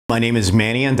My name is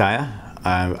Manny.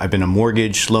 I've been a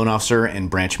mortgage loan officer and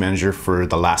branch manager for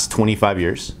the last 25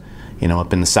 years,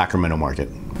 up in the Sacramento market.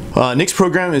 Nick's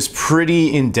program is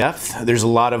pretty in-depth. There's a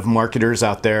lot of marketers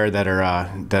out there that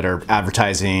are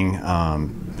advertising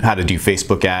how to do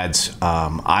Facebook ads.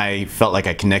 I felt like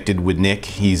I connected with Nick.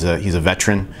 He's a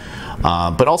veteran,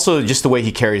 but also just the way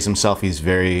he carries himself. He's a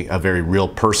very real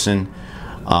person.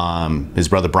 His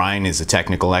brother Brian is a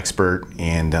technical expert,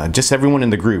 and just everyone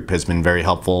in the group has been very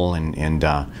helpful and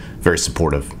very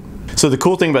supportive. So the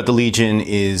cool thing about the Legion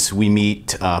is we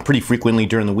meet pretty frequently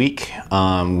during the week.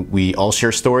 We all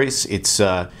share stories. It's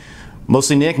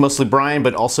mostly Nick, mostly Brian,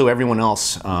 but also everyone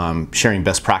else sharing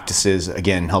best practices,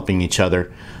 again, helping each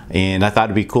other. And I thought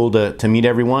it'd be cool to meet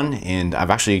everyone, and I've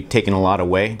actually taken a lot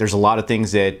away. There's a lot of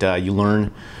things that you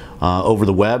learn over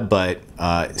the web, but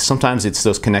sometimes it's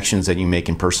those connections that you make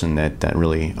in person that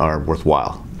really are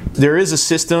worthwhile. There is a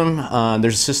system,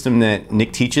 there's a system that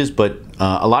Nick teaches, but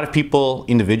a lot of people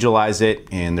individualize it,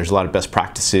 and there's a lot of best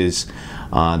practices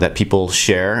that people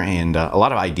share, and a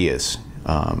lot of ideas,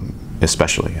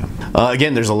 especially.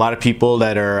 Again, there's a lot of people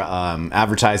that are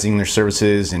advertising their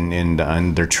services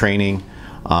and their training.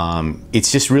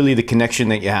 It's just really the connection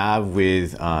that you have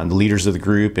with the leaders of the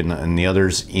group and the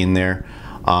others in there.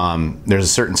 There's a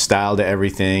certain style to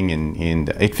everything, and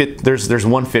there's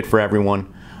one fit for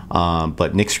everyone,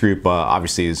 but Nick's group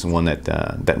obviously is the one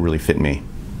that really fit me.